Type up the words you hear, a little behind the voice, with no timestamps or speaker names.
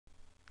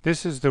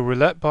This is the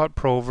RouletteBot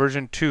Pro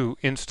version 2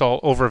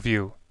 install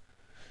overview.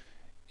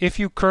 If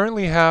you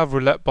currently have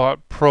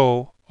RouletteBot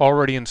Pro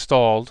already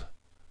installed,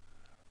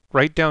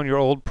 write down your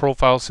old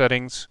profile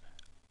settings,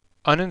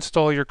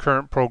 uninstall your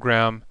current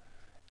program,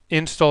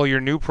 install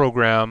your new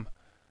program,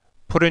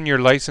 put in your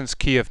license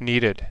key if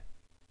needed.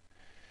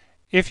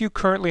 If you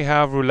currently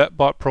have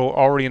RouletteBot Pro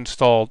already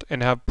installed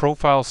and have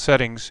profile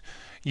settings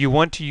you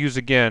want to use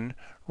again,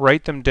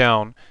 write them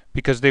down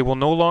because they will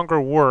no longer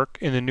work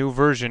in the new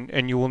version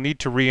and you will need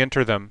to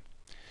re-enter them.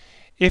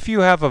 If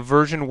you have a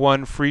version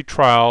 1 free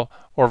trial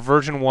or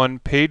version 1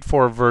 paid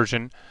for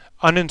version,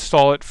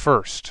 uninstall it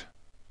first.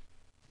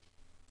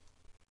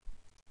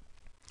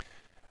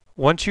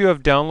 Once you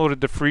have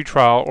downloaded the free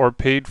trial or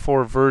paid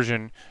for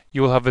version,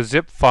 you will have a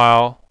zip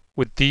file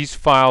with these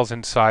files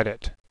inside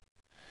it.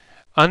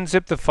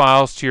 Unzip the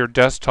files to your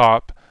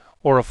desktop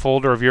or a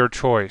folder of your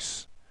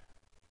choice.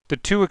 The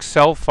two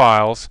Excel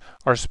files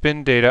are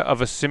spin data of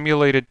a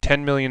simulated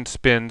 10 million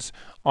spins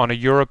on a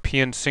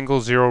European single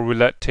zero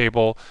roulette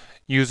table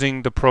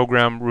using the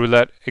program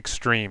Roulette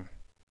Extreme.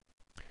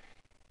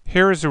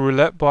 Here is the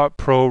RouletteBot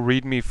Pro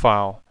README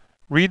file.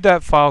 Read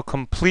that file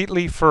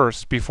completely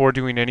first before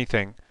doing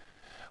anything.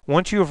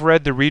 Once you have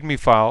read the README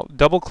file,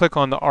 double-click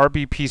on the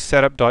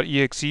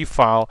rbpsetup.exe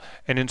file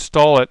and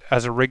install it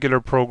as a regular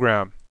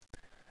program.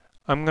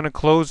 I'm going to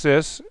close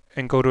this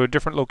and go to a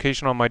different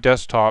location on my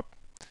desktop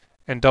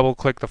and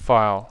double-click the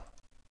file.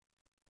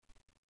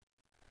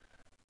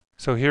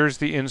 So here's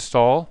the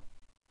install.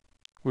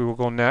 We will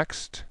go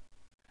next.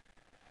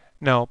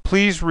 Now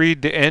please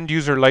read the end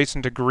user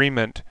license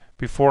agreement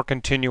before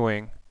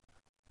continuing.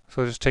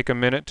 So just take a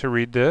minute to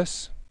read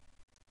this.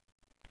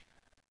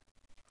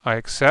 I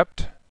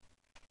accept.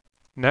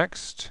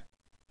 Next.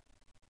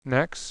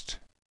 Next.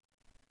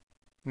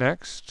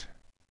 Next.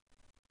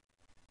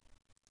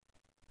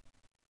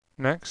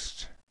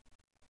 Next.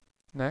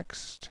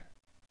 Next.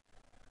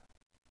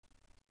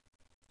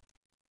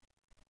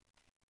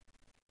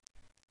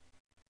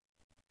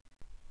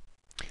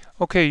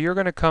 Okay, you're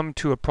going to come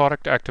to a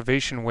product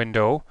activation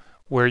window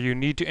where you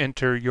need to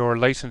enter your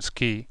license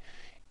key.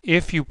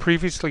 If you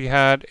previously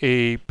had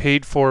a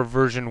paid for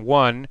version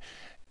 1,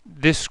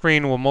 this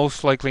screen will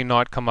most likely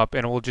not come up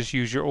and it will just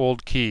use your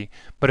old key.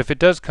 But if it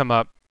does come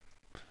up,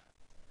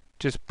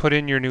 just put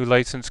in your new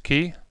license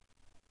key,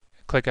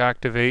 click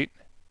activate,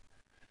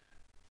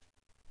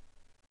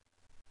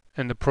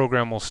 and the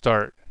program will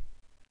start.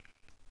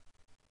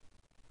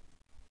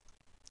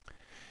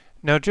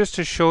 Now just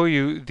to show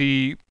you,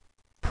 the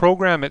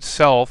program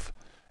itself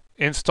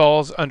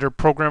installs under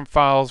Program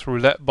Files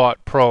RouletteBot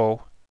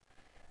Pro,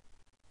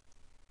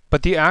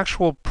 but the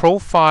actual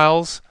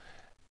profiles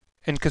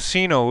and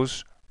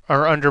casinos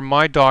are under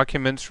My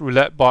Documents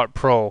RouletteBot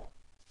Pro.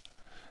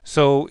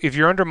 So if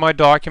you're under My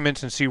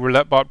Documents and see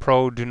RouletteBot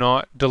Pro, do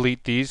not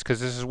delete these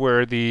because this is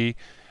where the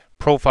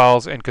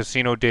profiles and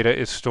casino data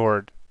is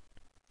stored.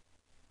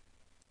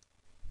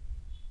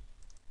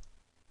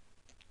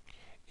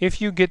 If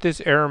you get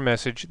this error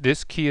message,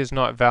 this key is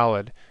not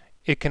valid,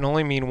 it can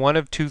only mean one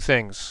of two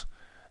things.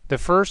 The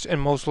first and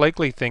most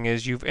likely thing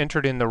is you've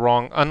entered in the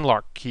wrong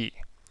unlock key.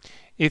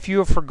 If you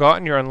have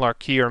forgotten your unlock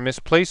key or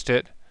misplaced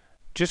it,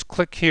 just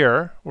click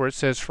here where it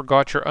says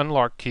forgot your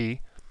unlock key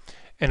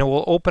and it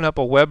will open up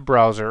a web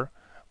browser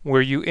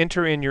where you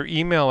enter in your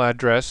email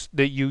address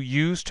that you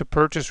use to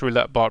purchase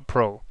RouletteBot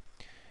Pro.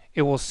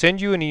 It will send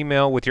you an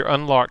email with your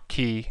unlock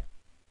key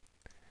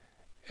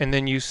and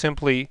then you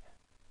simply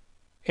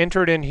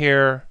enter it in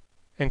here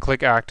and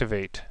click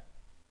activate.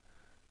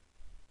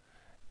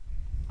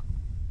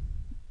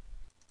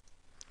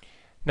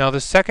 Now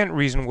the second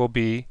reason will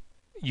be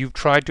you've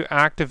tried to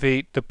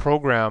activate the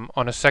program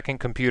on a second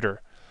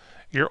computer.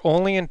 You're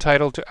only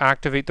entitled to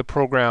activate the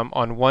program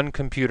on one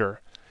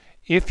computer.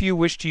 If you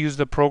wish to use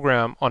the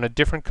program on a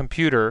different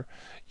computer,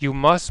 you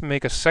must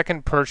make a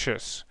second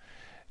purchase.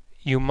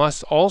 You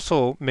must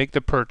also make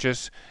the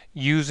purchase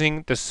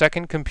using the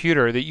second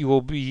computer that you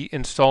will be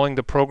installing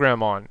the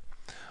program on.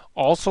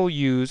 Also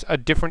use a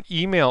different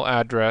email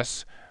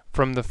address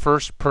from the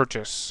first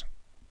purchase.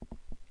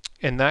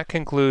 And that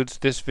concludes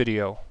this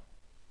video.